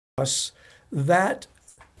us that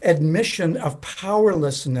admission of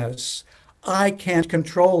powerlessness. I can't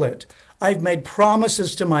control it. I've made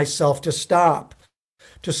promises to myself to stop,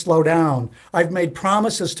 to slow down. I've made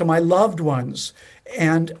promises to my loved ones,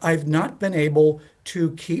 and I've not been able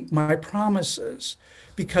to keep my promises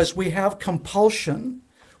because we have compulsion,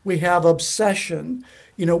 we have obsession,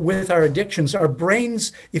 with our addictions. Our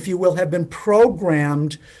brains, if you will, have been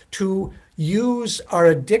programmed to use our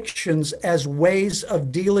addictions as ways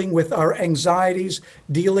of dealing with our anxieties,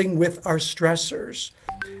 dealing with our stressors.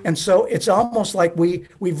 And so it's almost like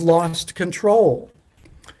we've lost control.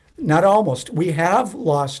 Not almost, we have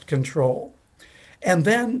lost control. And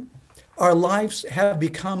then our lives have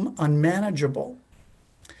become unmanageable.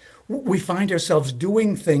 We find ourselves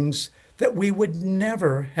doing things that we would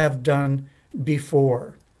never have done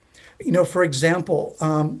before. For example,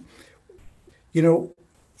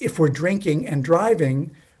 if we're drinking and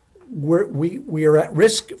driving, we are at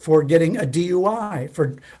risk for getting a DUI,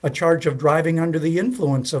 for a charge of driving under the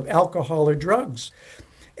influence of alcohol or drugs.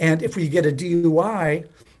 And if we get a DUI,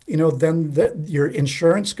 then your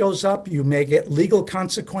insurance goes up. You may get legal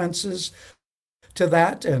consequences to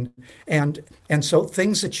that, and so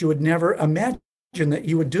things that you would never imagine that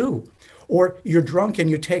you would do. Or you're drunk and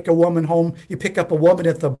you take a woman home, you pick up a woman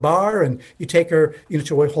at the bar and you take her,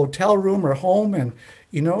 to a hotel room or home, and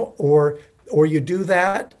or you do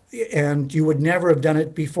that and you would never have done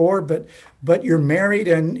it before, but you're married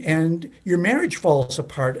and your marriage falls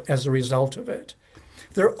apart as a result of it.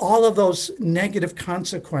 There are all of those negative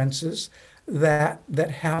consequences that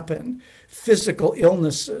happen. Physical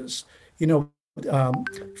illnesses,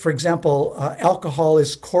 for example, alcohol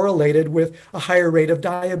is correlated with a higher rate of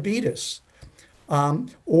diabetes,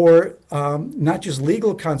 or not just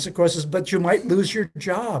legal consequences, but you might lose your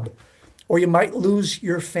job, or you might lose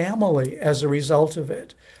your family as a result of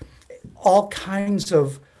it. All kinds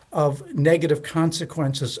of negative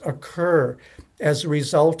consequences occur as a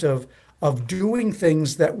result of doing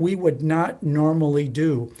things that we would not normally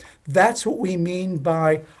do. That's what we mean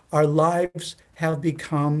by our lives have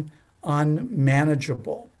become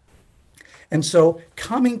unmanageable. And so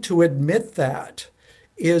coming to admit that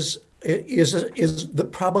is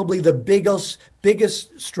probably the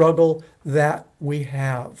biggest struggle that we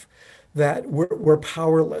have, that we're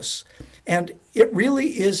powerless. And it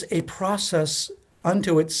really is a process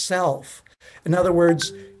unto itself. In other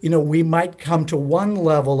words, we might come to one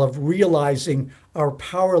level of realizing our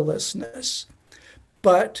powerlessness,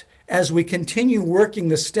 but as we continue working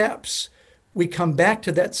the steps, we come back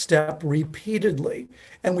to that step repeatedly,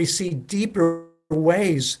 and we see deeper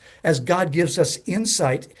ways as God gives us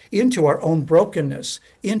insight into our own brokenness,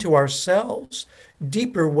 into ourselves,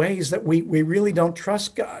 deeper ways that we really don't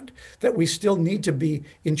trust God, that we still need to be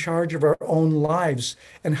in charge of our own lives,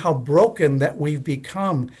 and how broken that we've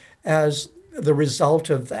become as the result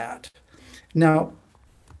of that. Now,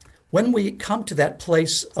 when we come to that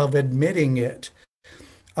place of admitting it,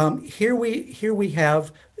 here we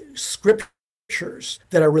have scriptures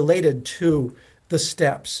that are related to the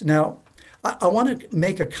steps. Now, I want to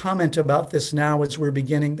make a comment about this now as we're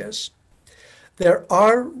beginning this. There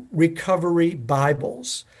are recovery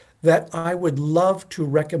Bibles that I would love to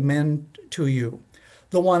recommend to you.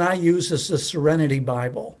 The one I use is the Serenity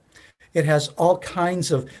Bible. It has all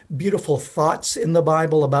kinds of beautiful thoughts in the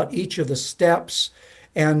Bible about each of the steps.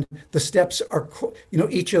 And the steps are,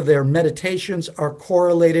 each of their meditations are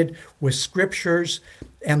correlated with scriptures.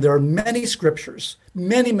 And there are many scriptures,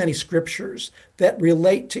 many scriptures that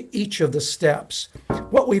relate to each of the steps.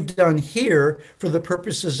 What we've done here for the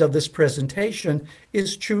purposes of this presentation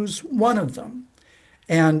is choose one of them.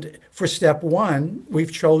 And for step one,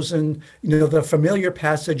 we've chosen, the familiar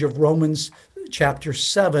passage of Romans chapter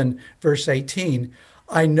 7, verse 18.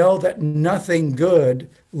 I know that nothing good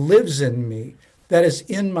lives in me, that is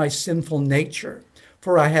in my sinful nature.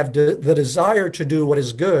 For I have the desire to do what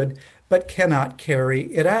is good, but cannot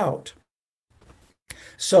carry it out.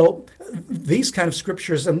 So these kind of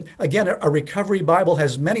scriptures, and again, a recovery Bible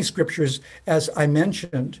has many scriptures, as I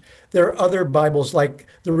mentioned. There are other Bibles like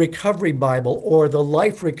the Recovery Bible or the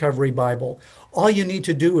Life Recovery Bible. All you need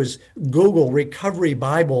to do is Google recovery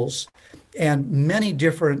Bibles, and many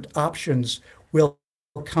different options will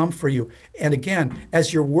come for you. And again,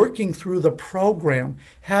 as you're working through the program,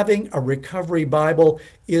 having a recovery Bible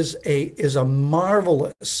is a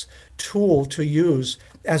marvelous tool to use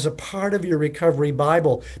as a part of your recovery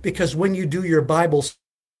Bible, because when you do your Bible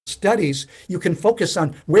studies, you can focus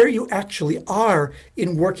on where you actually are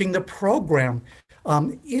in working the program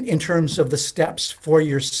in terms of the steps for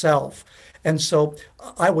yourself. And so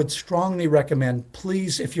I would strongly recommend,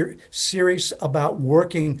 please, if you're serious about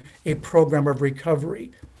working a program of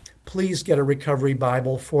recovery, please get a recovery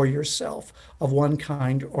Bible for yourself of one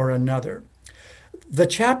kind or another. The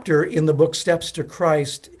chapter in the book Steps to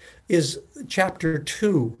Christ is chapter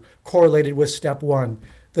 2, correlated with step 1,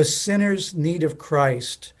 the sinner's need of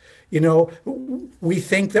Christ. You know, we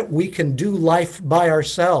think that we can do life by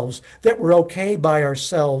ourselves, that we're okay by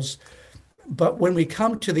ourselves. But when we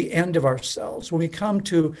come to the end of ourselves, when we come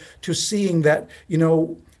to seeing that, you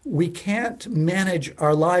know, we can't manage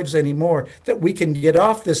our lives anymore, that we can get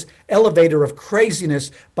off this elevator of craziness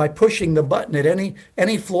by pushing the button at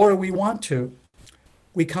any floor we want to,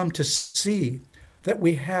 we come to see that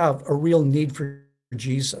we have a real need for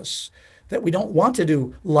Jesus, that we don't want to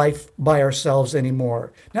do life by ourselves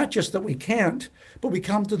anymore. Not just that we can't, but we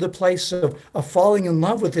come to the place of falling in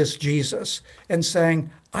love with this Jesus and saying,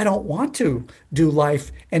 I don't want to do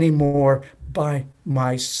life anymore by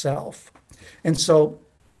myself. And so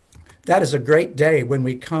that is a great day when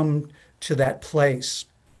we come to that place.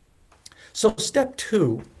 So step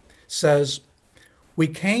 2 says, we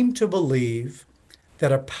came to believe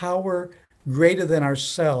that a power greater than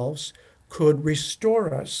ourselves could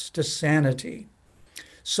restore us to sanity.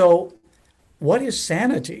 So what is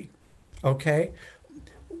sanity? Okay.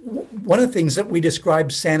 One of the things that we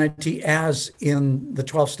describe sanity as in the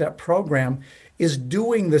 12-step program is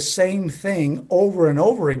doing the same thing over and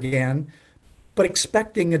over again, but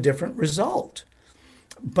expecting a different result.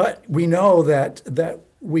 But we know that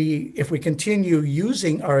if we continue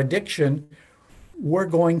using our addiction, we're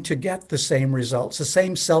going to get the same results, the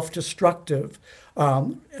same self-destructive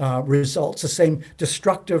results, the same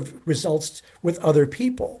destructive results with other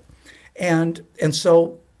people. And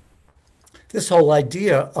so this whole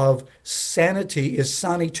idea of sanity is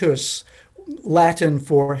sanitus, Latin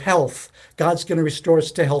for health. God's going to restore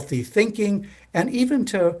us to healthy thinking and even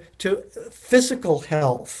to physical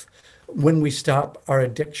health when we stop our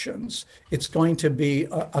addictions. It's going to be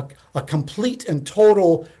a complete and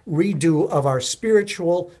total redo of our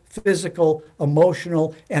spiritual, physical,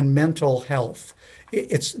 emotional, and mental health.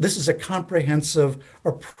 This is a comprehensive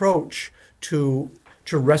approach to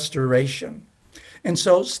restoration. And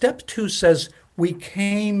so step 2 says, we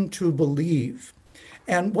came to believe.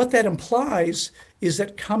 And what that implies is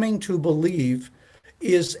that coming to believe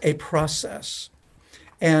is a process.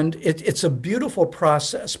 And it's a beautiful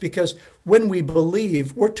process, because when we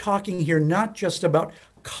believe, we're talking here not just about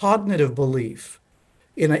cognitive belief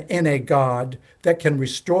in a God that can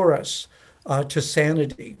restore us to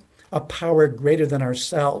sanity, a power greater than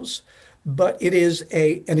ourselves, but it is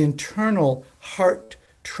an internal heart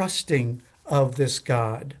trusting of this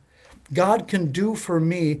God. God can do for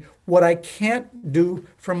me what I can't do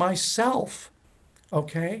for myself.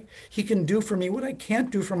 Okay? He can do for me what I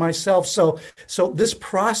can't do for myself. So this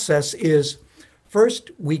process is,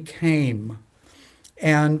 first we came.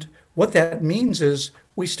 And what that means is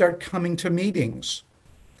we start coming to meetings,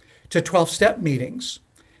 to 12-step meetings,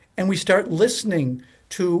 and we start listening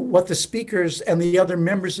to what the speakers and the other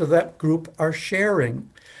members of that group are sharing.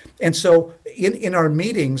 And so in our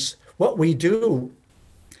meetings, what we do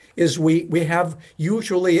is we have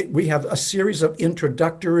a series of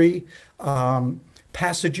introductory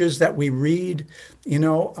passages that we read,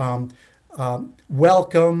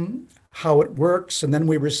 welcome, how it works, and then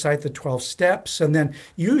we recite the 12 steps. And then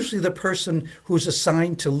usually the person who's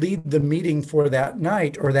assigned to lead the meeting for that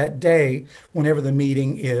night or that day, whenever the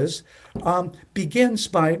meeting is, begins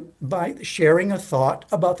by sharing a thought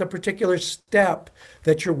about the particular step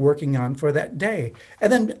that you're working on for that day.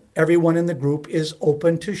 And then everyone in the group is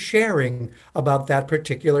open to sharing about that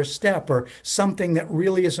particular step or something that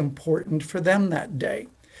really is important for them that day.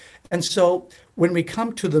 And so when we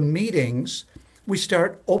come to the meetings, we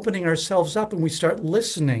start opening ourselves up and we start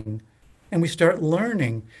listening and we start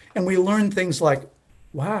learning. And we learn things like,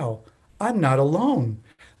 wow, I'm not alone.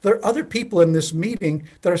 There are other people in this meeting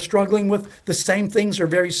that are struggling with the same things or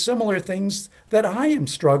very similar things that I am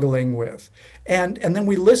struggling with. And then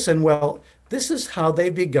we listen, well, this is how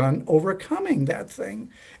they've begun overcoming that thing.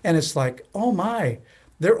 And it's like, oh my,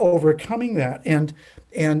 they're overcoming that. And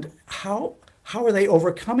how are they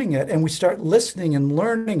overcoming it? And we start listening and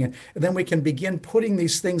learning, and then we can begin putting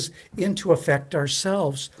these things into effect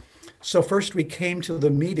ourselves. So first we came to the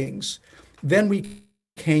meetings, then we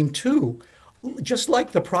came to, just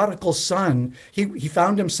like the prodigal son, he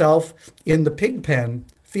found himself in the pig pen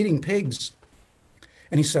feeding pigs.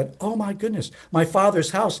 And he said, oh my goodness, my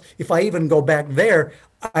father's house, if I even go back there,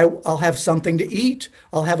 I'll have something to eat.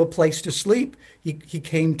 I'll have a place to sleep. He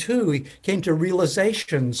came to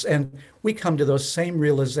realizations, and we come to those same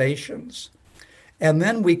realizations. And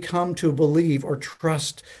then we come to believe or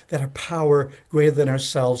trust that a power greater than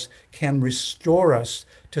ourselves can restore us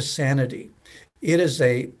to sanity. it is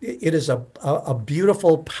a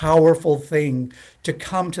beautiful, powerful thing to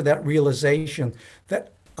come to that realization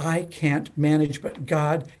that I can't manage, but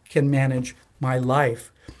God can manage my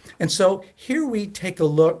life. And so here we take a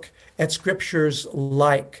look at scriptures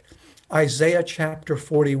like Isaiah chapter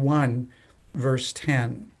 41, verse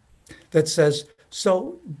 10, that says,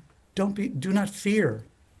 "So do not fear,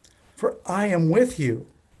 for I am with you.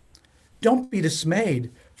 Don't be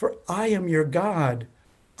dismayed, for I am your God.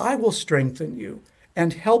 I will strengthen you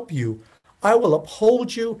and help you. I will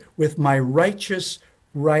uphold you with my righteous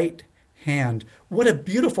right hand." What a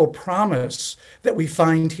beautiful promise that we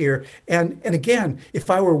find here. And again, if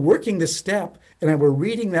I were working this step and I were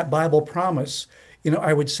reading that Bible promise,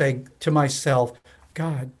 I would say to myself,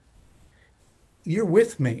 God, you're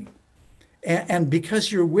with me. And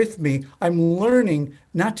because you're with me, I'm learning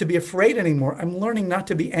not to be afraid anymore. I'm learning not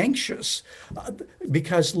to be anxious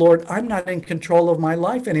because, Lord, I'm not in control of my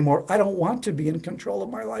life anymore. I don't want to be in control of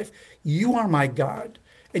my life. You are my God.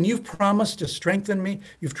 And you've promised to strengthen me.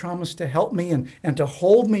 You've promised to help me and to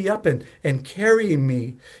hold me up and carry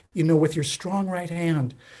me, with your strong right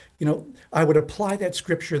hand. I would apply that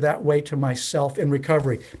scripture that way to myself in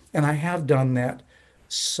recovery. And I have done that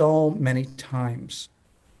so many times.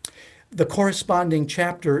 The corresponding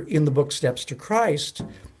chapter in the book Steps to Christ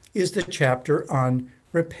is the chapter on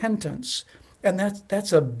repentance. And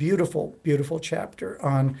that's a beautiful, beautiful chapter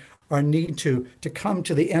on our need to come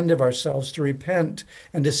to the end of ourselves, to repent,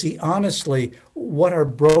 and to see honestly what our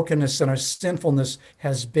brokenness and our sinfulness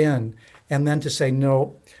has been. And then to say,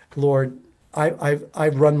 no, Lord,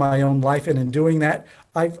 I've run my own life, and in doing that,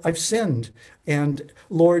 I've sinned. And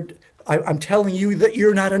Lord, I'm telling you that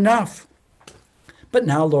you're not enough. But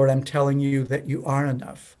now, Lord, I'm telling you that you are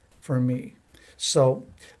enough for me. So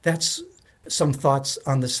that's some thoughts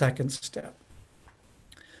on the second step.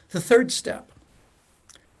 The third step,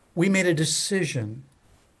 we made a decision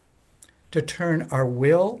to turn our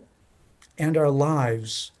will and our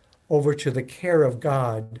lives over to the care of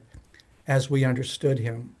God as we understood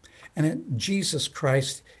him. And Jesus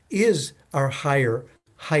Christ is our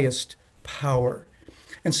highest power.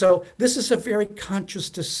 And so this is a very conscious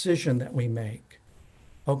decision that we make.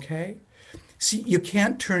 Okay? See, you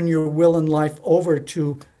can't turn your will and life over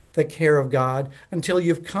to the care of God until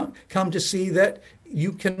you've come to see that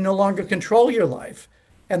you can no longer control your life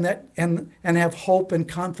and have hope and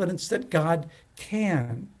confidence that God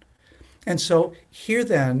can. And so here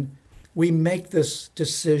then, we make this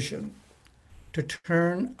decision to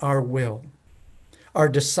turn our will, our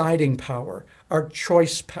deciding power, our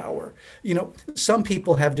choice power. Some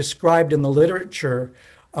people have described in the literature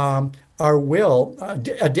our will,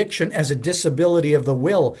 addiction, as a disability of the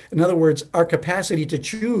will. In other words, our capacity to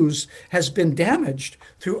choose has been damaged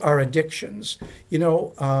through our addictions.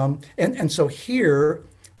 And so here,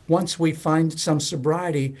 once we find some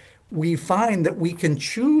sobriety, we find that we can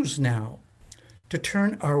choose now to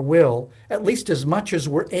turn our will, at least as much as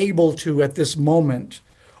we're able to at this moment,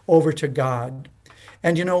 over to God.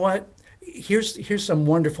 And you know what? Here's some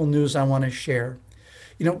wonderful news I want to share.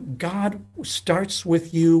 God starts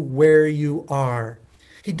with you where you are.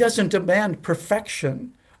 He doesn't demand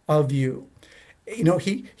perfection of you.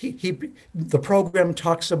 The program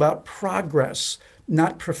talks about progress,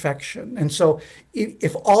 not perfection. And so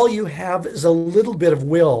if all you have is a little bit of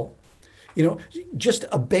will, just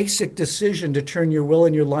a basic decision to turn your will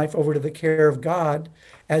and your life over to the care of God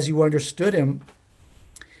as you understood him,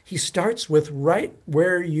 he starts with right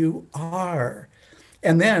where you are.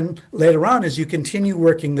 And then later on, as you continue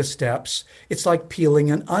working the steps, it's like peeling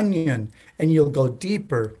an onion, and you'll go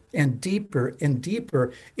deeper and deeper and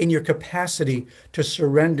deeper in your capacity to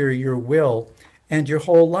surrender your will and your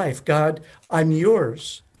whole life. God, I'm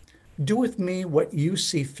yours. Do with me what you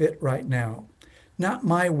see fit right now. Not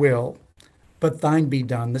my will, but thine be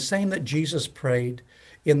done. The same that Jesus prayed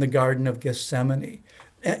in the Garden of Gethsemane.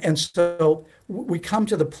 And so we come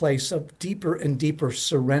to the place of deeper and deeper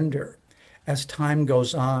surrender as time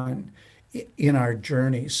goes on in our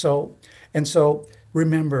journey. So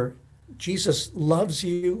remember, Jesus loves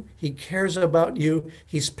you. He cares about you.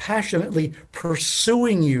 He's passionately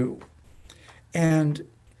pursuing you. And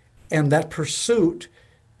that pursuit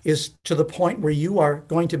is to the point where you are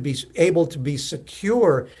going to be able to be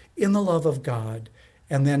secure in the love of God,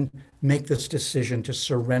 and then make this decision to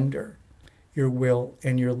surrender your will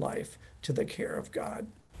and your life to the care of God.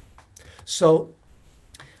 So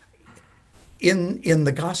in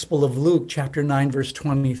the Gospel of Luke, chapter 9, verse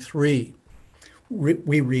 23,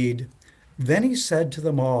 we read, "Then he said to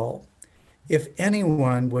them all, if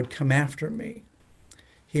anyone would come after me,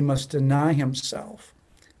 he must deny himself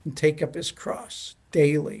and take up his cross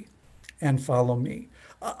daily and follow me.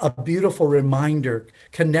 a beautiful reminder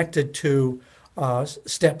connected to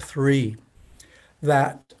step three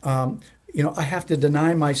that, I have to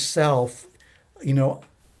deny myself. You know,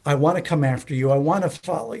 I want to come after you. I want to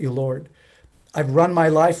follow you, Lord. I've run my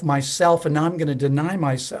life myself, and now I'm going to deny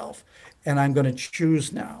myself, and I'm going to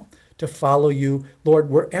choose now to follow you, Lord,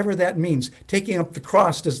 wherever that means. Taking up the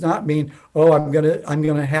cross does not mean, oh, I'm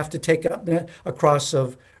going to have to take up a cross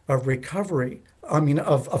of recovery. I mean,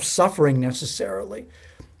 of suffering necessarily,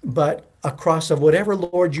 but a cross of whatever,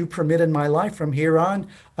 Lord, you permit in my life from here on.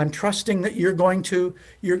 I'm trusting that you're going to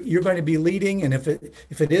be leading, and if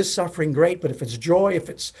it is suffering, great. But if it's joy, if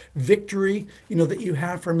it's victory, that you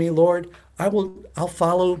have for me, Lord, I'll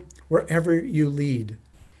follow wherever you lead.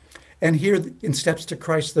 And here in Steps to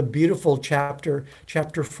Christ, the beautiful chapter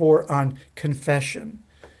 4 on confession,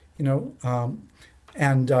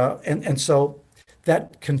 and so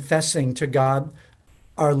that confessing to God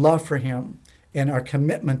our love for him and our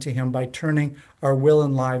commitment to him by turning our will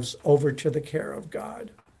and lives over to the care of God.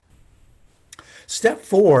 Step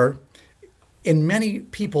 4, in many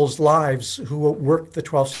people's lives who work the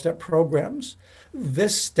 12-step programs,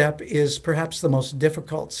 this step is perhaps the most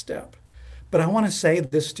difficult step. But I want to say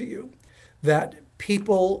this to you, that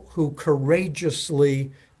people who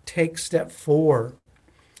courageously take step 4,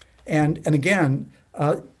 and again,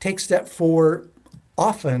 take step 4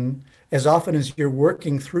 often as you're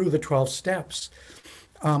working through the 12 steps.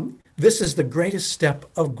 This is the greatest step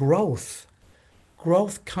of growth.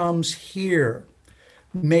 Growth comes here,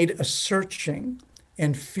 made a searching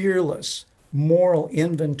and fearless moral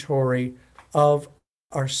inventory of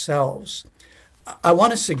ourselves. I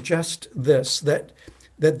want to suggest this, that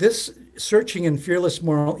this searching and fearless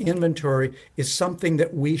moral inventory is something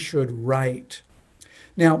that we should write.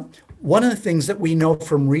 Now, one of the things that we know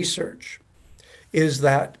from research is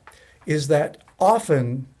that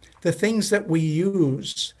often the things that we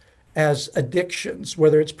use as addictions,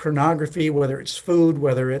 whether it's pornography, whether it's food,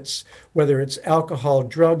 whether it's alcohol,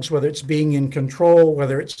 drugs, whether it's being in control,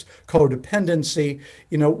 whether it's codependency,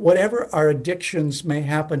 whatever our addictions may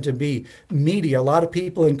happen to be. Media, a lot of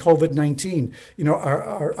people in COVID-19,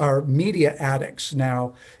 are media addicts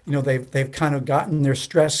now. They've kind of gotten their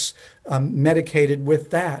stress medicated with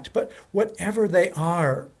that. But whatever they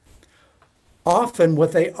are, often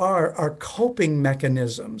what they are coping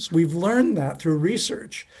mechanisms. We've learned that through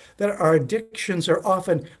research, that our addictions are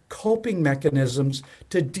often coping mechanisms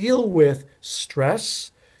to deal with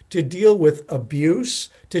stress, to deal with abuse,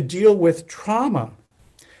 to deal with trauma.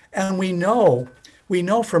 And we know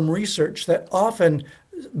from research that often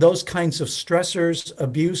those kinds of stressors,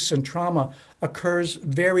 abuse, and trauma occurs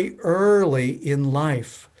very early in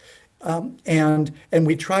life. And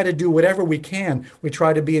we try to do whatever we can. We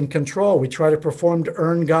try to be in control. We try to perform to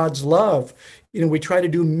earn God's love. We try to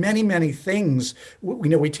do many, many things.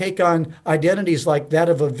 We take on identities like that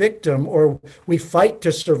of a victim, or we fight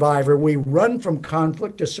to survive, or we run from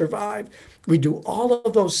conflict to survive. We do all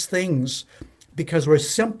of those things because we're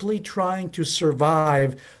simply trying to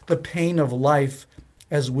survive the pain of life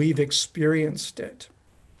as we've experienced it.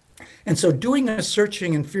 And so doing a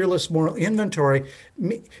searching and fearless moral inventory,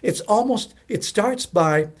 it starts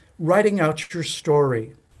by writing out your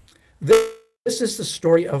story. This is the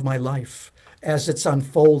story of my life as it's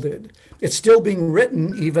unfolded. It's still being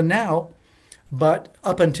written even now, but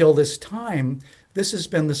up until this time, this has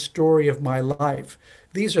been the story of my life.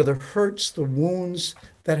 These are the hurts, the wounds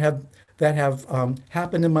that have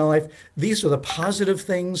happened in my life. These are the positive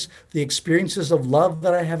things, the experiences of love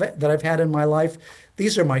that I've had in my life.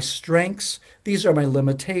 These are my strengths. These are my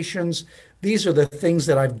limitations. These are the things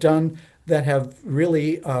that I've done that have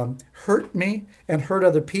really hurt me and hurt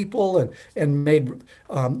other people and made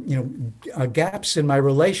gaps in my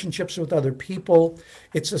relationships with other people.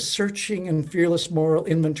 It's a searching and fearless moral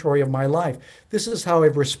inventory of my life. This is how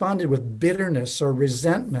I've responded with bitterness or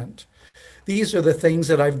resentment. These are the things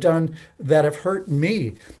that I've done that have hurt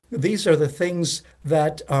me. These are the things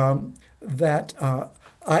that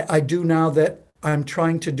I do now that I'm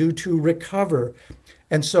trying to do to recover.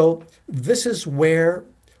 And so this is where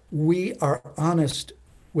we are honest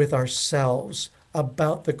with ourselves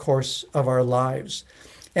about the course of our lives.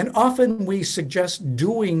 And often we suggest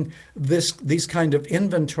doing these kind of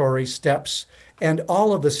inventory steps and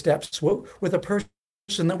all of the steps with a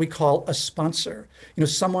person that we call a sponsor,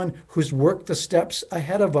 someone who's worked the steps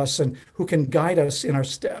ahead of us and who can guide us in our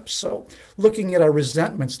steps. So looking at our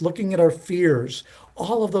resentments, looking at our fears,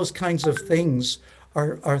 all of those kinds of things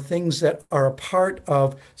are things that are a part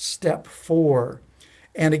of step 4.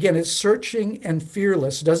 And again, it's searching and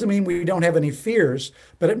fearless. It doesn't mean we don't have any fears,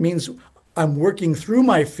 but it means I'm working through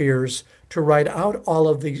my fears to write out all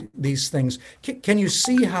of these things. Can you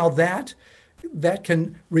see how that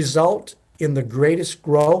can result in the greatest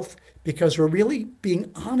growth? Because we're really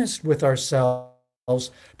being honest with ourselves,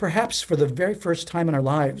 perhaps for the very first time in our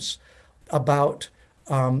lives, about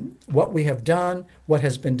what we have done, what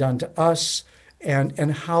has been done to us,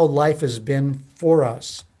 and how life has been for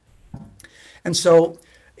us. And so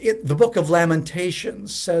the book of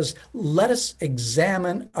Lamentations says, let us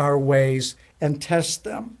examine our ways and test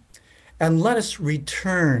them, and let us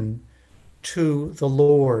return to the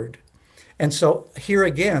Lord. And so here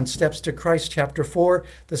again, Steps to Christ, chapter 4,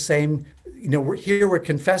 the same, we're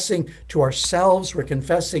confessing to ourselves, we're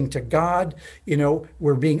confessing to God,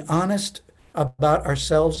 we're being honest about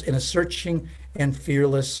ourselves in a searching and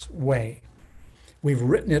fearless way. We've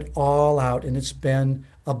written it all out, and it's been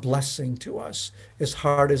a blessing to us, as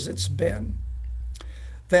hard as it's been.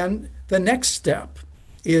 Then the next step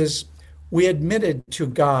is we admitted to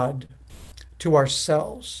God, to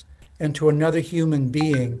ourselves, and to another human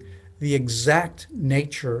being the exact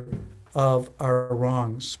nature of our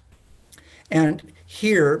wrongs. And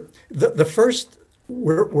here, the first,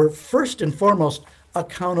 we're first and foremost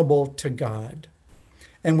accountable to God.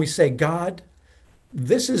 And we say, God,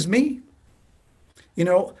 this is me.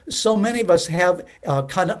 So many of us have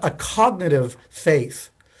kind of a cognitive faith.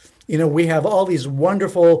 We have all these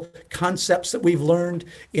wonderful concepts that we've learned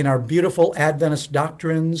in our beautiful Adventist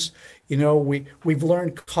doctrines. We've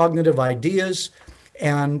learned cognitive ideas,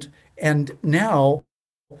 and now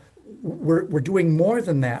we're doing more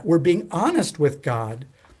than that. We're being honest with God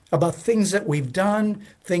about things that we've done,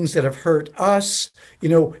 things that have hurt us.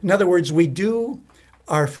 In other words, we do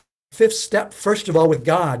our fifth step, first of all, with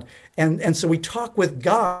God. And so we talk with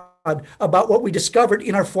God about what we discovered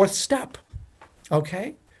in our fourth step.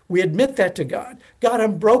 Okay? We admit that to God. God,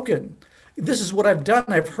 I'm broken. This is what I've done.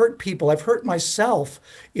 I've hurt people. I've hurt myself.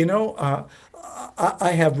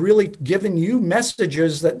 I have really given you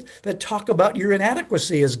messages that talk about your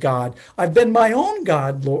inadequacy as God. I've been my own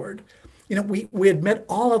God, Lord. We admit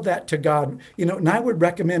all of that to God. And I would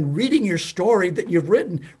recommend reading your story that you've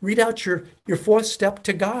written. Read out your fourth step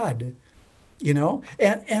to God,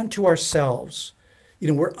 and to ourselves.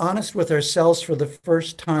 We're honest with ourselves for the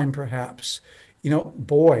first time, perhaps.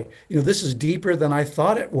 This is deeper than I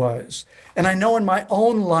thought it was. And I know in my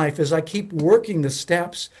own life, as I keep working the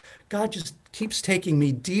steps, God just keeps taking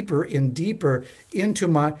me deeper and deeper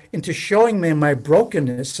into showing me my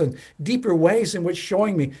brokenness, and deeper ways in which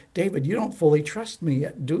showing me, David, you don't fully trust me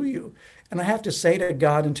yet, do you? And I have to say to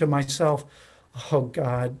God and to myself, oh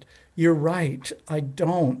God, you're right, I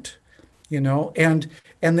don't. And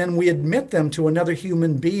then we admit them to another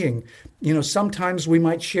human being. Sometimes we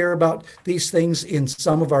might share about these things in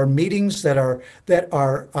some of our meetings that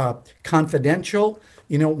are confidential.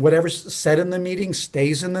 Whatever's said in the meeting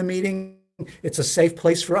stays in the meeting. It's a safe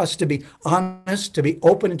place for us to be honest, to be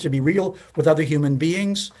open, and to be real with other human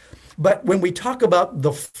beings. But when we talk about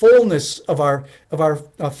the fullness of our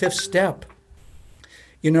fifth step,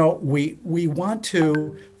 we want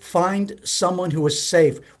to find someone who is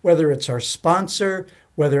safe, whether it's our sponsor,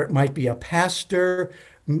 whether it might be a pastor,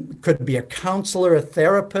 could be a counselor, a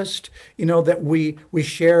therapist, that we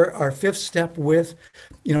share our fifth step with,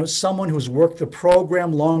 someone who's worked the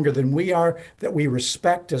program longer than we are, that we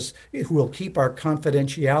respect, who will keep our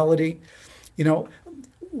confidentiality.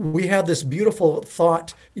 We have this beautiful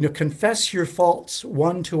thought, confess your faults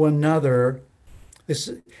one to another,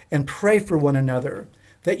 and pray for one another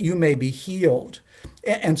that you may be healed.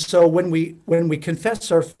 And so when we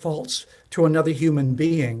confess our faults to another human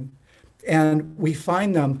being, and we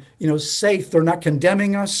find them, safe, they're not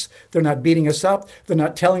condemning us, they're not beating us up, they're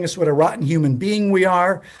not telling us what a rotten human being we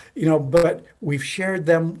are, but we've shared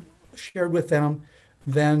with them,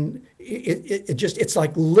 then it's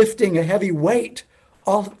like lifting a heavy weight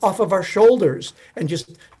off of our shoulders and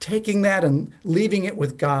just taking that and leaving it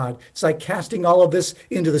with God. It's like casting all of this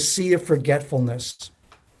into the sea of forgetfulness.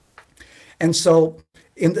 And so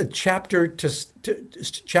in the chapter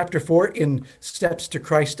 4 in Steps to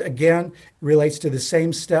Christ, again, relates to the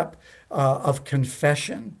same step of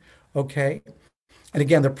confession, okay? And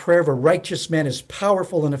again, the prayer of a righteous man is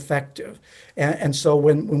powerful and effective. And so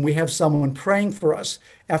when we have someone praying for us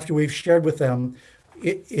after we've shared with them,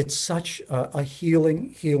 it's such a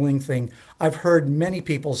healing thing. I've heard many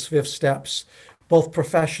people's fifth steps, both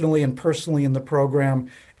professionally and personally in the program,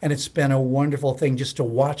 and it's been a wonderful thing just to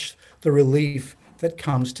watch the relief that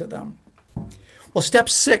comes to them. Well, step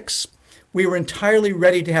 6, we were entirely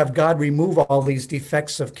ready to have God remove all these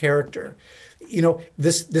defects of character.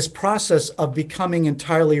 This process of becoming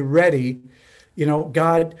entirely ready,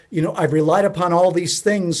 God, I've relied upon all these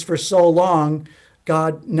things for so long.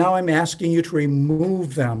 God, now I'm asking you to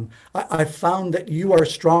remove them. I found that you are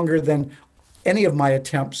stronger than any of my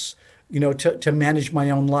attempts, to manage my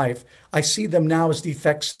own life. I see them now as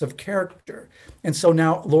defects of character. And so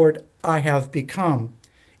now, Lord, I have become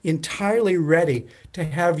entirely ready to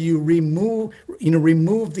have you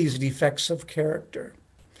remove these defects of character.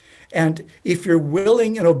 And if you're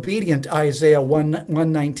willing and obedient, Isaiah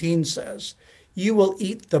 119 says, you will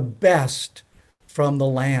eat the best from the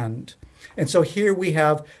land. And so here we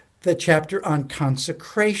have the chapter on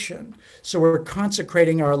consecration. So we're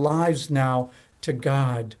consecrating our lives now to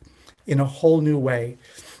God in a whole new way.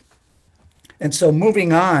 And so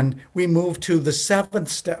moving on, we move to the seventh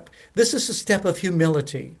step. This is a step of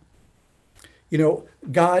humility.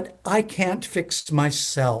 God, I can't fix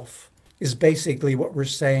myself, is basically what we're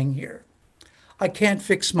saying here. I can't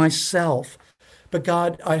fix myself, but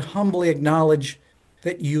God, I humbly acknowledge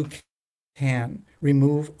that you can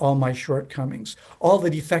remove all my shortcomings, all the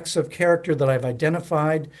defects of character that I've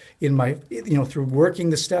identified in my, through working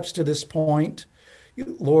the steps to this point.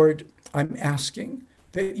 Lord, I'm asking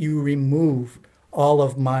that you remove all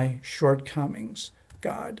of my shortcomings,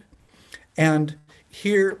 God. And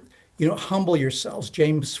here, humble yourselves.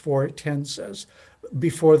 James 4:10 says,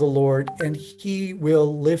 before the Lord, and he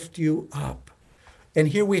will lift you up. And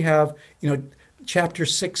here we have, chapter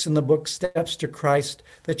 6 in the book Steps to Christ,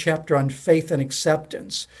 the chapter on faith and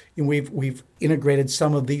acceptance. And we've integrated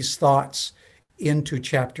some of these thoughts into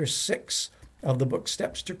chapter 6 of the book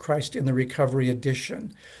Steps to Christ in the Recovery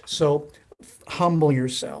Edition. So humble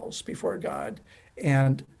yourselves before God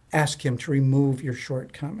and ask him to remove your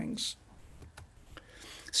shortcomings.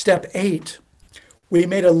 Step 8, we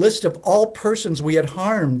made a list of all persons we had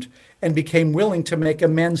harmed and became willing to make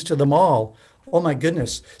amends to them all. Oh my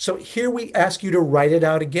goodness. So here we ask you to write it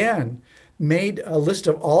out again. Made a list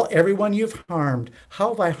of everyone you've harmed. How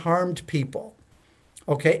have I harmed people?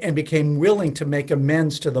 Okay, and became willing to make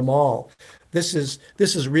amends to them all. This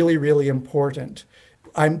is really, really important.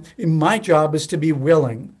 My job is to be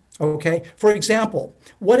willing. Okay. For example,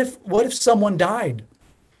 what if someone died?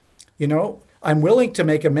 I'm willing to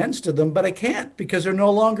make amends to them, but I can't because they're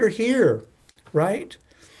no longer here, right?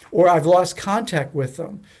 Or I've lost contact with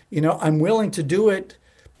them. I'm willing to do it,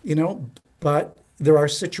 but there are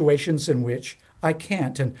situations in which I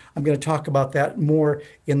can't. And I'm going to talk about that more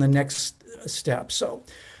in the next step. So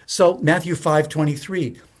Matthew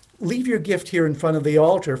 5:23, leave your gift here in front of the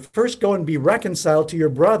altar. First go and be reconciled to your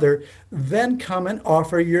brother, then come and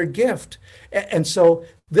offer your gift. And so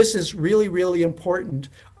this is really, really important.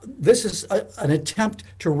 This is an attempt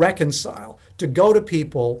to reconcile, to go to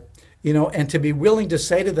people, and to be willing to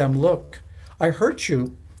say to them, look, I hurt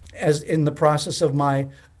you as in the process of my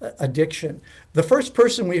addiction. The first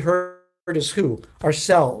person we hurt is who?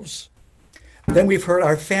 Ourselves. Then we've hurt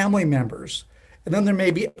our family members. And then there may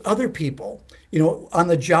be other people, on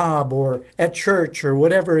the job or at church or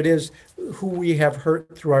whatever it is, who we have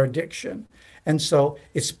hurt through our addiction. And so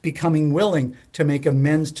it's becoming willing to make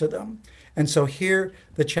amends to them. And so here,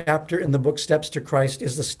 the chapter in the book Steps to Christ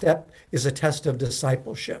is a test of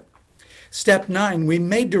discipleship. Step 9, we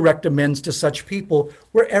may direct amends to such people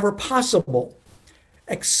wherever possible,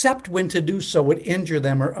 except when to do so would injure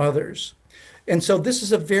them or others. And so this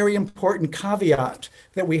is a very important caveat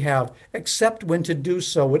that we have, except when to do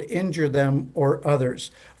so would injure them or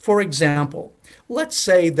others. For example, let's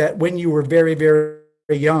say that when you were very, very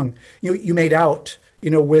young, you made out,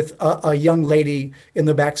 with a young lady in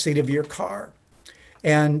the backseat of your car.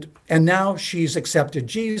 And now she's accepted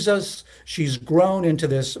Jesus. She's grown into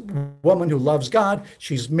this woman who loves God.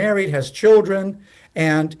 She's married, has children.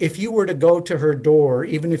 And if you were to go to her door,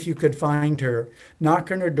 even if you could find her, knock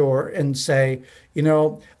on her door and say,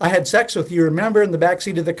 I had sex with you, remember, in the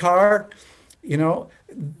backseat of the car?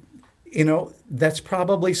 That's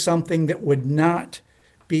probably something that would not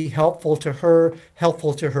be helpful to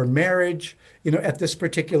her marriage, at this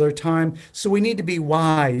particular time. So we need to be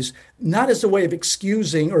wise, not as a way of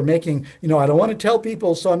excusing or making, I don't want to tell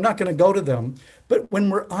people, so I'm not going to go to them. But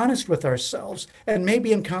when we're honest with ourselves and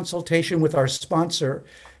maybe in consultation with our sponsor,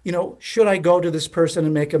 should I go to this person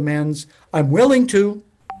and make amends? I'm willing to.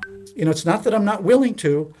 It's not that I'm not willing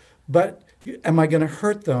to, but am I going to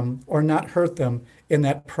hurt them or not hurt them in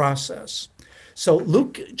that process? So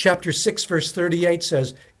Luke chapter 6, verse 38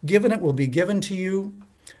 says, given it will be given to you,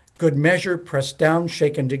 good measure, pressed down,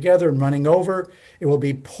 shaken together, and running over, it will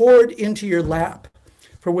be poured into your lap.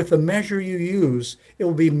 For with the measure you use, it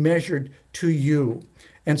will be measured to you.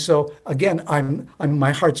 And so, again,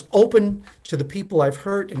 my heart's open to the people I've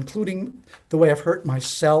hurt, including the way I've hurt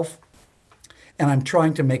myself, and I'm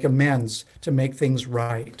trying to make amends to make things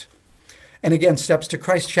right. And again, Steps to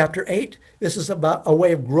Christ, chapter 8, this is about a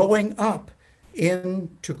way of growing up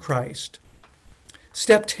into Christ.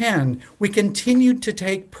 Step 10, we continued to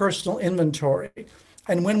take personal inventory.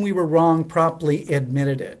 And when we were wrong, promptly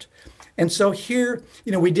admitted it. And so here,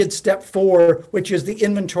 we did step 4, which is the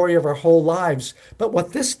inventory of our whole lives. But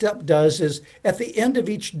what this step does is at the end of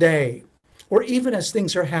each day, or even as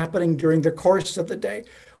things are happening during the course of the day,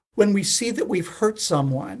 when we see that we've hurt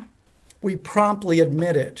someone, we promptly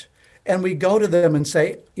admit it. And we go to them and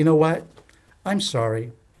say, you know what? I'm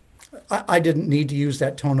sorry. I didn't need to use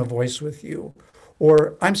that tone of voice with you.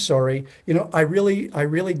 Or I'm sorry, I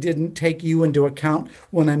really didn't take you into account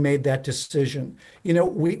when I made that decision.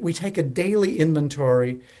 We take a daily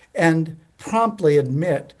inventory and promptly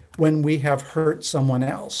admit when we have hurt someone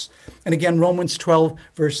else. And again, Romans 12,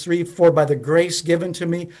 verse 3, for by the grace given to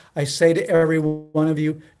me, I say to every one of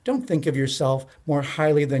you, don't think of yourself more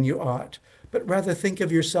highly than you ought, but rather think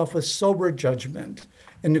of yourself with sober judgment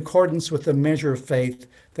in accordance with the measure of faith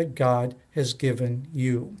that God has given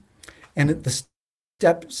you. And the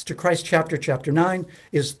Steps to Christ chapter 9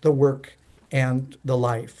 is the work and the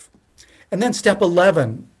life. And then step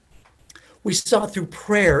 11, we sought through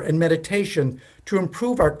prayer and meditation to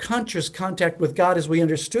improve our conscious contact with God as we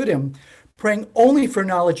understood him, praying only for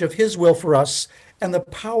knowledge of his will for us and the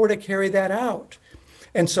power to carry that out.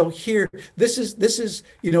 And so here, this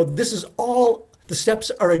is all, the steps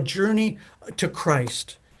are a journey to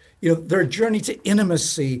Christ. They're a journey to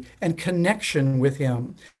intimacy and connection with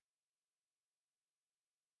him.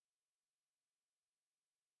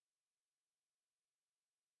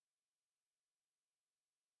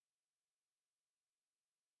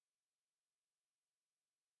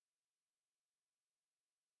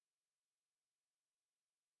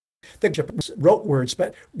 The rote words,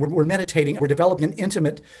 but we're meditating, we're developing an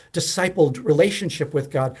intimate, discipled relationship with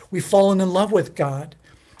God. We've fallen in love with God.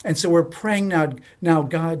 And so we're praying now,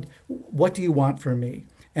 God, what do you want from me?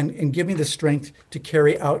 And give me the strength to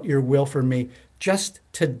carry out your will for me just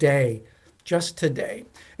today, just today.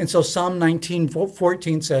 And so Psalm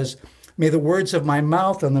 19:14 says, may the words of my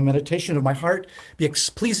mouth and the meditation of my heart be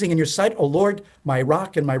pleasing in your sight, O Lord, my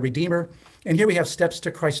rock and my redeemer. And here we have Steps to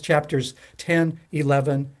Christ chapters 10,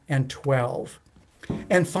 11, and 12.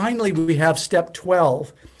 And finally, we have step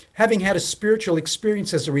 12. Having had a spiritual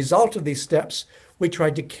experience as a result of these steps, we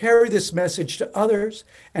tried to carry this message to others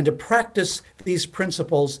and to practice these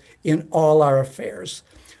principles in all our affairs.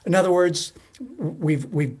 In other words,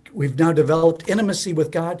 we've now developed intimacy with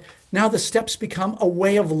God. Now the steps become a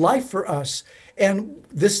way of life for us. And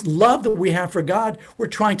this love that we have for God, we're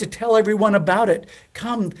trying to tell everyone about it.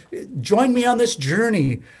 Come, join me on this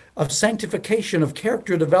journey of sanctification, of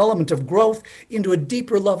character development, of growth into a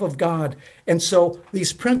deeper love of God. And so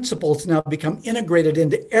these principles now become integrated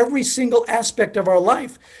into every single aspect of our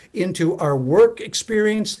life, into our work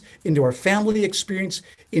experience, into our family experience,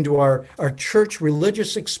 into our church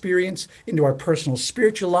religious experience, into our personal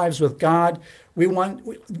spiritual lives with God.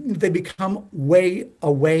 They become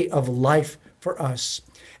a way of life for us.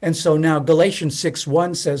 And so now Galatians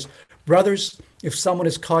 6:1 says, brothers, if someone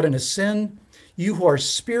is caught in a sin, you who are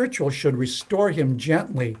spiritual should restore him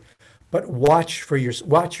gently, but watch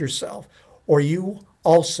yourself, or you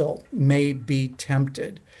also may be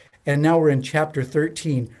tempted. And now we're in chapter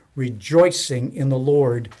 13, rejoicing in the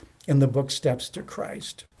Lord, in the book Steps to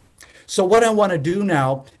Christ. So what I want to do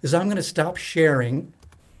now is I'm going to stop sharing,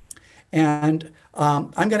 and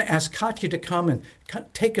I'm going to ask Katya to come and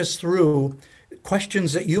take us through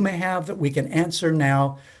questions that you may have that we can answer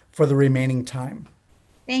now for the remaining time.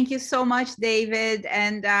 Thank you so much, David.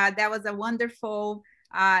 And that was a wonderful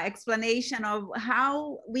explanation of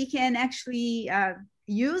how we can actually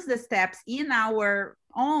use the steps in our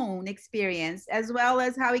own experience, as well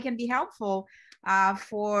as how it can be helpful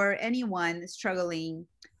for anyone struggling,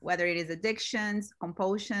 whether it is addictions,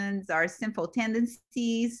 compulsions, or sinful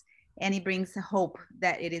tendencies. And it brings hope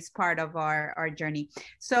that it is part of our journey.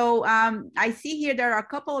 So I see here there are a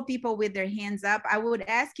couple of people with their hands up. I would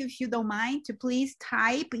ask you, if you don't mind, to please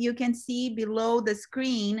type. You can see below the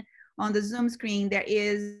screen, on the Zoom screen, there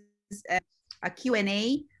is a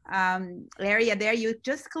Q&A area there. You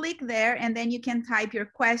just click there, and then you can type your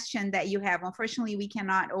question that you have. Unfortunately, we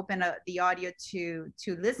cannot open the audio to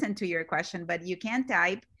listen to your question, but you can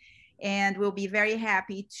type, and we'll be very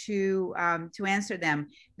happy to answer them.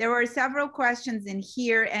 There were several questions in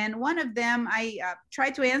here, and one of them, I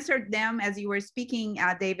tried to answer them as you were speaking,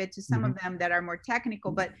 David, to some of them that are more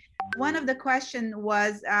technical, but one of the questions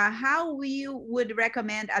was how you would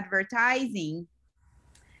recommend advertising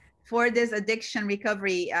for this addiction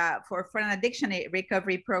recovery, for an addiction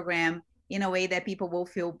recovery program in a way that people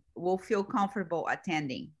will feel comfortable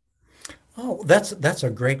attending. Oh, that's a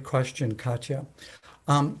great question, Katya.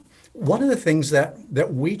 One of the things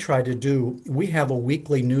that we try to do, we have a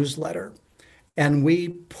weekly newsletter, and we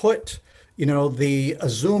put, the a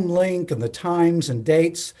Zoom link and the times and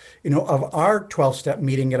dates, of our 12-step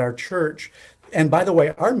meeting at our church. And by the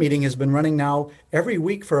way, our meeting has been running now every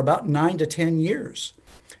week for about 9 to 10 years.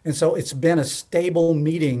 And so it's been a stable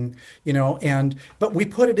meeting, but we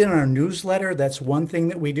put it in our newsletter. That's one thing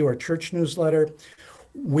that we do, our church newsletter.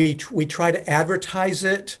 We try to advertise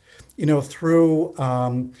it, through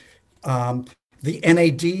the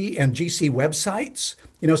NAD and GC websites,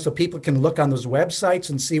 so people can look on those websites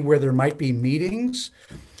and see where there might be meetings.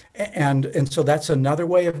 And so that's another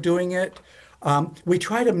way of doing it. We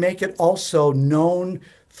try to make it also known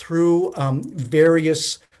through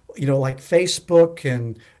various, like Facebook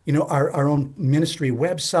and, our own ministry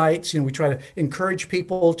websites. We try to encourage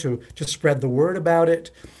people to spread the word about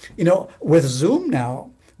it. With Zoom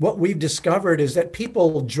now, what we've discovered is that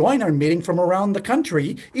people join our meeting from around the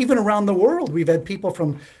country, even around the world. We've had people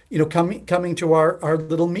from, coming to our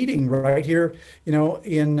little meeting right here,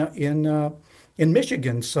 in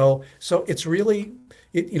Michigan. So it's really,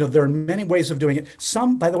 there are many ways of doing it.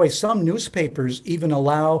 By the way, some newspapers even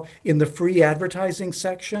allow in the free advertising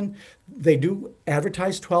section, they do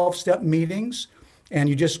advertise 12-step meetings. And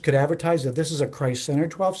you just could advertise that this is a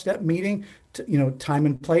Christ-centered 12-step meeting, time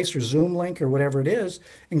and place or Zoom link or whatever it is,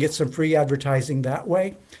 and get some free advertising that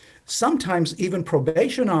way. Sometimes even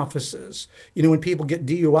probation offices, when people get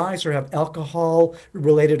DUIs or have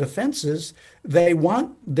alcohol-related offenses, they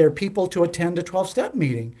want their people to attend a 12-step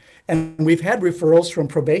meeting. And we've had referrals from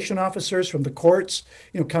probation officers, from the courts,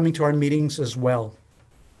 coming to our meetings as well.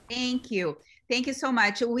 Thank you. Thank you so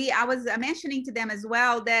much. I was mentioning to them as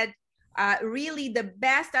well that really the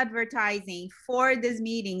best advertising for these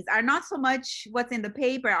meetings are not so much what's in the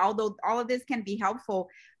paper, although all of this can be helpful,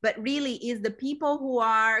 but really is the people who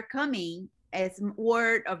are coming as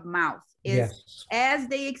word of mouth. Yes. As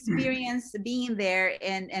they experience being there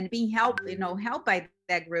and being helped by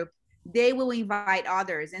that group, they will invite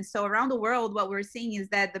others. And so around the world, what we're seeing is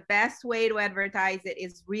that the best way to advertise it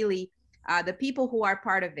is really the people who are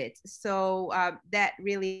part of it. So that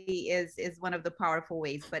really is one of the powerful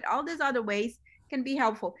ways, but all these other ways can be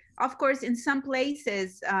helpful. Of course, in some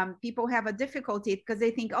places, people have a difficulty because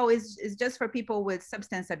they think, oh, it's just for people with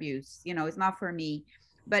substance abuse, it's not for me.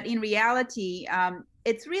 But in reality,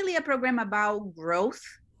 it's really a program about growth.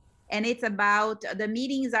 And the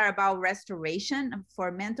meetings are about restoration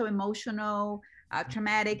for mental, emotional,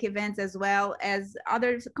 traumatic events, as well as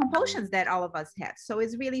other compulsions that all of us have. So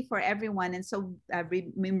it's really for everyone. And so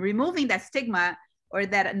removing that stigma or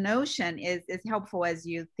that notion is helpful as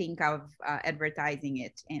you think of advertising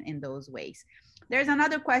it in those ways. There's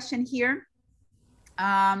another question here.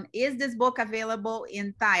 Is this book available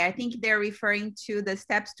in Thai? I think they're referring to the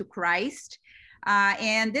Steps to Christ.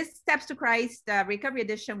 And this Steps to Christ Recovery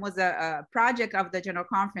Edition was a project of the General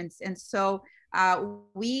Conference. And so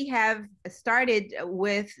we have started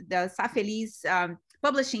with the Safeliz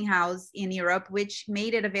publishing house in Europe, which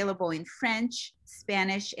made it available in French,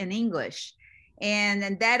 Spanish, and English.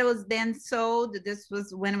 And that was then sold. This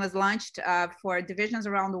was when it was launched for divisions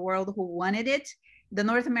around the world who wanted it. The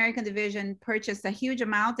North American division purchased a huge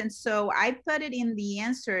amount. And so I put it in the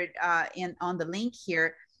answer on the link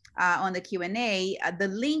here. On the Q&A, the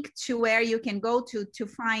link to where you can go to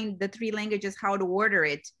find the 3 languages, how to order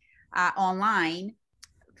it online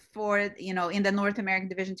for, in the North American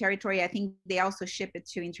Division territory. I think they also ship it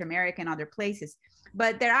to Inter-America and other places.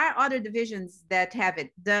 But there are other divisions that have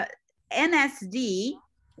it. The NSD,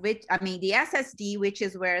 the SSD, which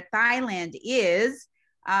is where Thailand is,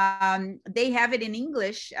 they have it in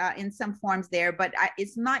English in some forms there, but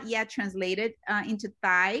it's not yet translated into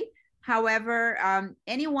Thai. However,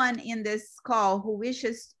 anyone in this call who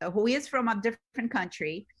is from a different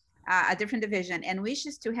country, a different division, and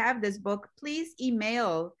wishes to have this book, please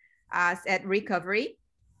email us at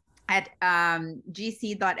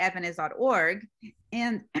recovery@gc.adventist.org.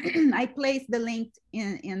 And I placed the link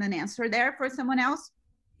in an answer there for someone else,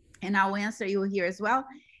 and I'll answer you here as well.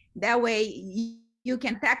 That way you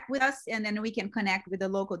can connect with us, and then we can connect with the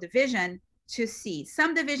local division to see.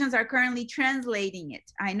 Some divisions are currently translating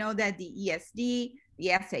it. I know that the ESD, the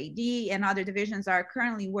SAD, and other divisions are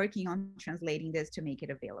currently working on translating this to make it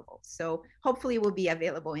available. So hopefully it will be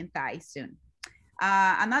available in Thai soon.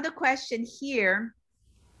 Another question here,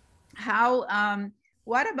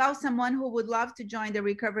 what about someone who would love to join the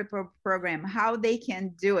recovery program, how they can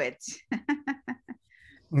do it?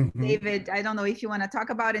 Mm-hmm. David, I don't know if you want to talk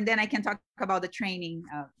about it, and then I can talk about the training.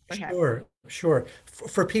 Sure.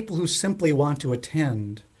 For people who simply want to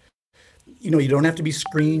attend, you don't have to be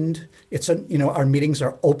screened. Our meetings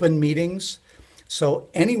are open meetings. So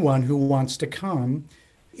anyone who wants to come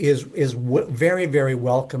is very, very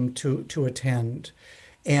welcome to attend.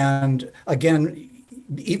 And again,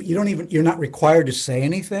 you're not required to say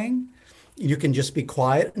anything. You can just be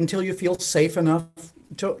quiet until you feel safe enough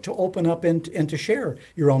to open up and to share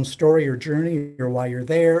your own story or journey or why you're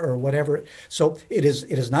there or whatever. So it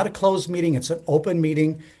is not a closed meeting. It's an open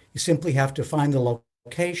meeting. You simply have to find the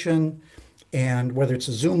location, and whether it's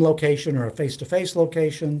a Zoom location or a face-to-face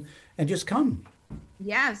location, and just come.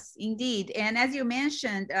 Yes, indeed. And as you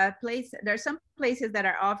mentioned, there are some places that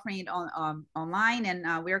are offering it online, and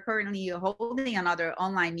we're currently holding another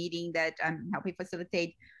online meeting that I'm helping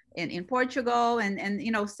facilitate in Portugal,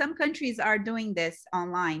 and some countries are doing this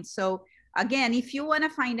online. So again, if you want to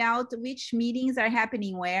find out which meetings are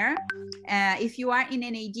happening where, if you are in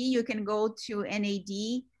NAD, you can go to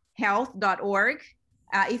nadhealth.org.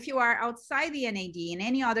 If you are outside the NAD in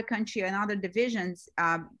any other country and other divisions,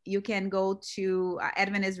 you can go to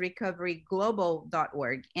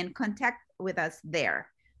AdventistRecoveryGlobal.org and contact with us there.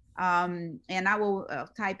 And I will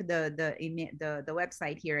type the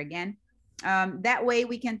website here again. That way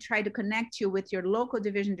we can try to connect you with your local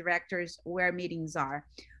division directors where meetings are.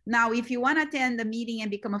 Now, if you want to attend the meeting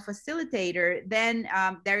and become a facilitator, then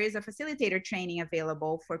there is a facilitator training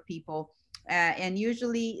available for people. And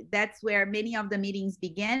usually that's where many of the meetings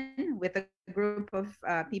begin, with a group of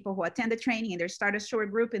people who attend the training, and they start a short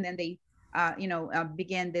group, and then they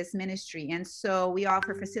begin this ministry. And so we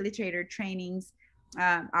offer facilitator trainings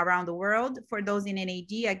around the world. For those in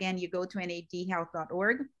NAD, again, you go to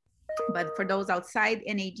nadhealth.org. But for those outside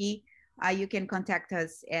NAD, you can contact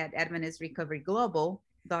us at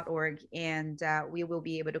AdventistRecoveryGlobal.org, and we will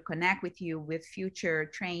be able to connect with you with future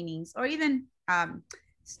trainings, or even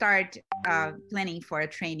start planning for a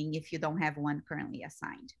training if you don't have one currently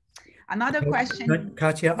assigned. Another question.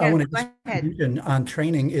 Katya, yes, I want to mention on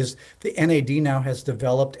training is the NAD now has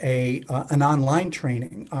developed an online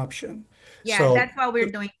training option. Yeah, so, that's what we're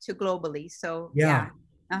doing too globally. So yeah.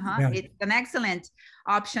 It's an excellent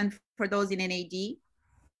option for those in NAD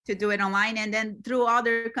to do it online. And then through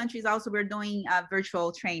other countries also, we're doing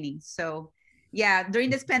virtual training. So yeah, during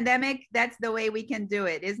this pandemic, that's the way we can do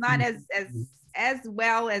it. It's not as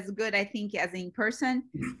well as good, I think, as in person,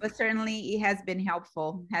 but certainly it has been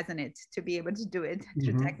helpful, hasn't it, to be able to do it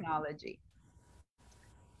through technology.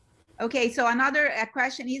 Okay, so another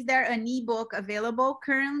question, is there an ebook available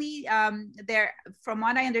currently? From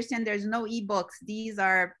what I understand, there's no ebooks. These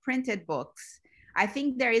are printed books. I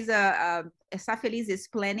think there is Safeliz is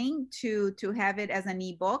planning to have it as an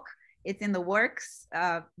ebook. It's in the works,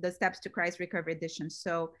 the Steps to Christ Recovery Edition.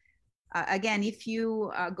 So again, if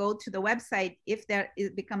you go to the website, if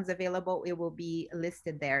it becomes available, it will be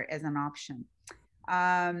listed there as an option.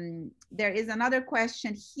 There is another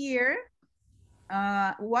question here.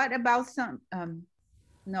 What about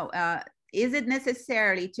is it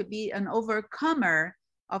necessary to be an overcomer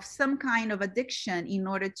of some kind of addiction in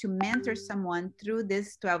order to mentor someone through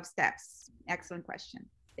these 12 steps? Excellent question,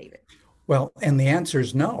 David. Well, and the answer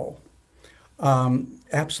is no.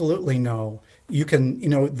 Absolutely no. You can,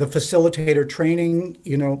 the facilitator training,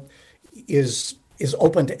 is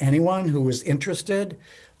open to anyone who is interested.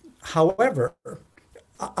 However,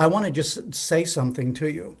 I want to just say something to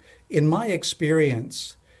you. In my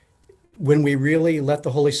experience, when we really let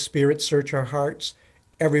the Holy Spirit search our hearts,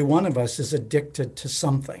 every one of us is addicted to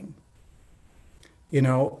something.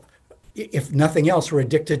 If nothing else, we're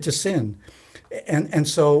addicted to sin. And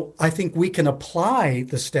so I think we can apply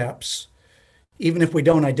the steps, even if we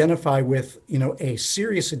don't identify with, a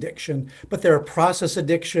serious addiction, but there are process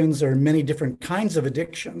addictions, there are many different kinds of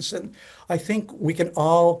addictions. And I think we can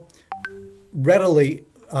all readily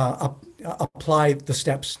apply the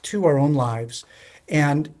steps to our own lives.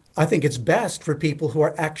 And I think it's best for people who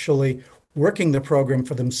are actually working the program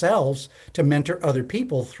for themselves to mentor other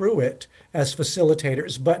people through it as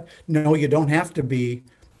facilitators. But no, you don't have to be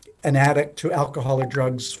an addict to alcohol or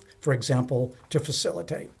drugs, for example, to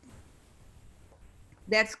facilitate.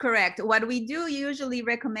 That's correct. What we do usually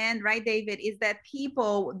recommend, right, David, is that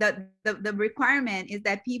people, the requirement is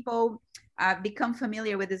that people become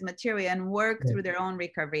familiar with this material and work through their own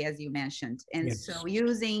recovery, as you mentioned. And so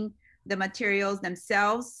using the materials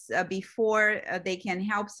themselves before they can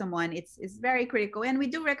help someone, it's very critical. And we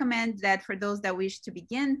do recommend that for those that wish to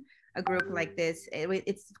begin a group like this,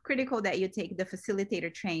 it's critical that you take the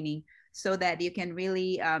facilitator training so that you can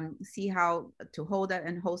really see how to hold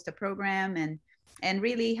and host a program, and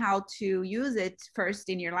really how to use it first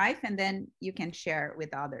in your life, and then you can share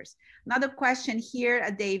with others. Another question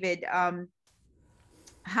here, David.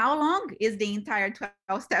 How long is the entire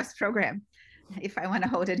 12 steps program if I want to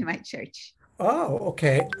hold it in my church? Oh,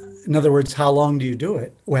 okay. In other words, how long do you do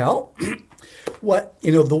it? Well,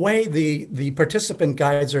 the way the participant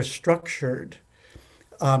guides are structured,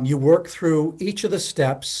 you work through each of the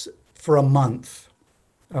steps for a month,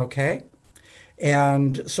 okay?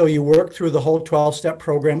 And so you work through the whole 12-step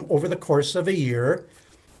program over the course of a year,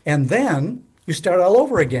 and then you start all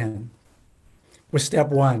over again with step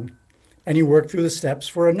one. And you work through the steps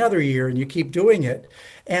for another year and you keep doing it.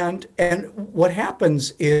 And what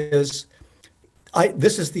happens is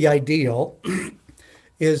this is the ideal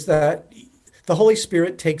is that the Holy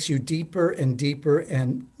Spirit takes you deeper and deeper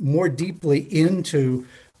and more deeply into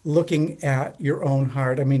looking at your own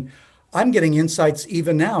heart. I mean, I'm getting insights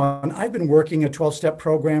even now, and I've been working a 12-step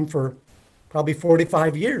program for probably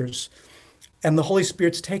 45 years. And the Holy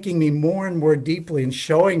Spirit's taking me more and more deeply and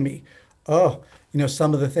showing me, oh,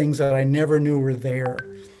 some of the things that I never knew were there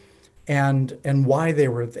and why they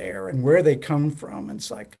were there and where they come from. And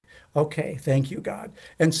it's like, okay, thank you, God.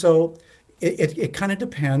 And so it kind of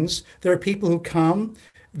depends. There are people who come,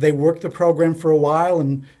 they work the program for a while,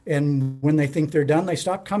 and when they think they're done, they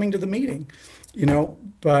stop coming to the meeting,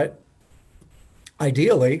 but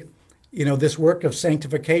ideally, this work of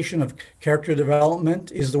sanctification, of character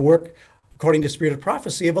development is the work, according to Spirit of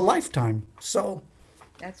Prophecy, of a lifetime. So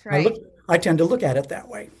That's I right. I tend to look at it that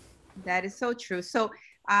way. That is so true. So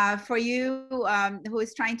for you who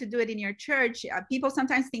is trying to do it in your church, people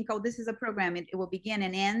sometimes think, oh, this is a program. It will begin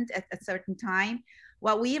and end at a certain time.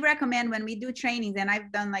 What we recommend when we do trainings, and I've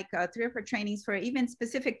done like 3 or 4 trainings for even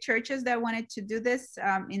specific churches that wanted to do this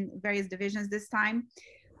in various divisions this time.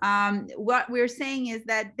 What we're saying is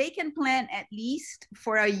that they can plan at least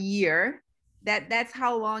for a year. That's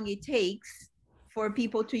how long it takes for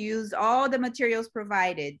people to use all the materials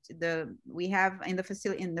provided. We have in the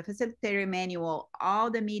facilitator manual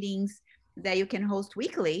all the meetings that you can host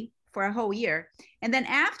weekly for a whole year. And then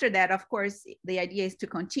after that, of course, the idea is to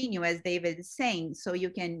continue, as David is saying. So you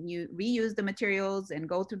reuse the materials and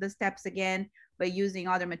go through the steps again, but using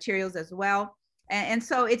other materials as well. And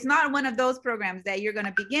so it's not one of those programs that you're going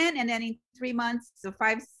to begin and then in 3 months, so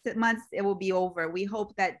 5 months, it will be over. We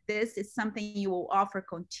hope that this is something you will offer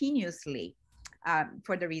continuously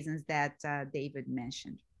for the reasons that David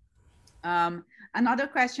mentioned. Another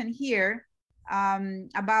question here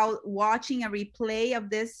about watching a replay of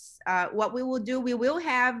this. What we will do, we will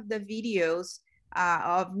have the videos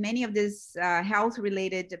of many of these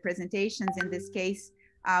health-related presentations. In this case,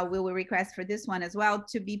 we will request for this one as well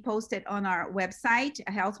to be posted on our website,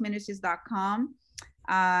 healthministries.com.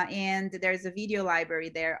 And there's a video library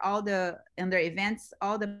there, under events,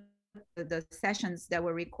 all the sessions that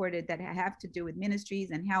were recorded that have to do with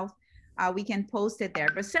ministries and health, we can post it there.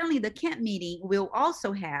 But certainly the camp meeting will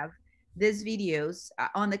also have these videos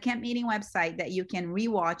on the camp meeting website that you can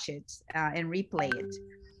rewatch it and replay it.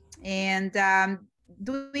 And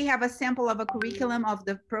do we have a sample of a curriculum of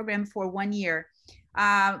the program for 1 year?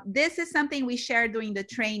 This is something we share during the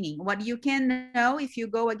training. What you can know if you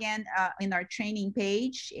go again in our training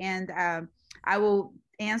page, and I will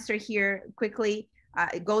answer here quickly.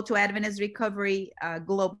 Go to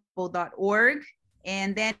AdventistRecoveryGlobal.org,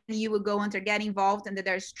 and then you will go under Get Involved, and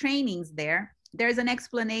there's trainings there. There's an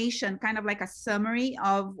explanation, kind of like a summary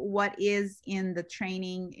of what is in the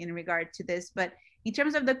training in regard to this. But in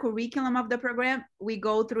terms of the curriculum of the program, we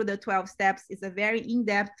go through the 12 steps. It's a very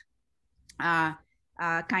in-depth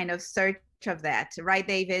kind of search of that, right,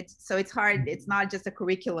 David? So it's hard. It's not just a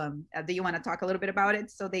curriculum. Do you want to talk a little bit about it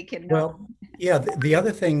so they can know? Well, yeah, the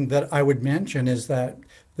other thing that I would mention is that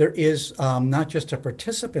there is not just a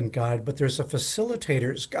participant guide, but there's a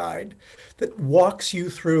facilitator's guide that walks you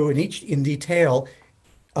through in detail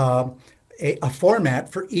a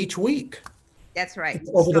format for each week. That's right.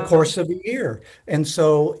 Over the course of a year. And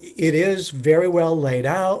so it is very well laid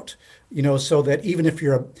out, so that even if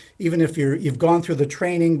you've gone through the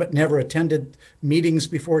training but never attended meetings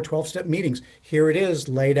before, 12-step meetings, here it is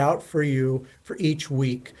laid out for you for each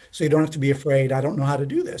week. So you don't have to be afraid, I don't know how to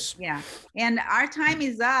do this. Yeah. And our time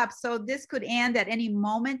is up. So this could end at any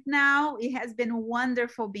moment now. It has been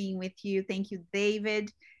wonderful being with you. Thank you,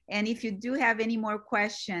 David. And if you do have any more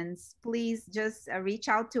questions, please just reach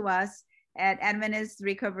out to us at Adventist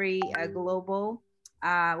Recovery Global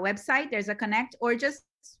website. There's a connect, or just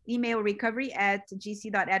email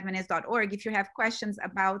recovery@gc.adventist.org if you have questions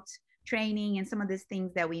about training and some of these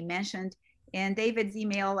things that we mentioned. And David's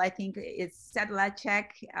email, I think, is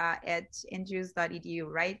sedlacek@andrews.edu,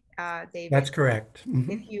 right, David? That's correct.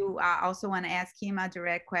 Mm-hmm. If you also want to ask him a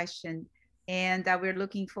direct question. And we're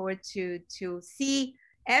looking forward to see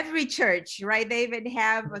every church, right, David,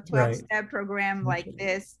 have a 12-step program like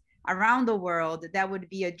this around the world. That would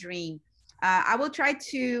be a dream. I will try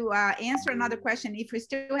to answer another question if we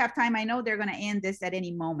still have time. I know they're going to end this at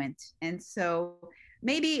any moment. And so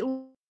maybe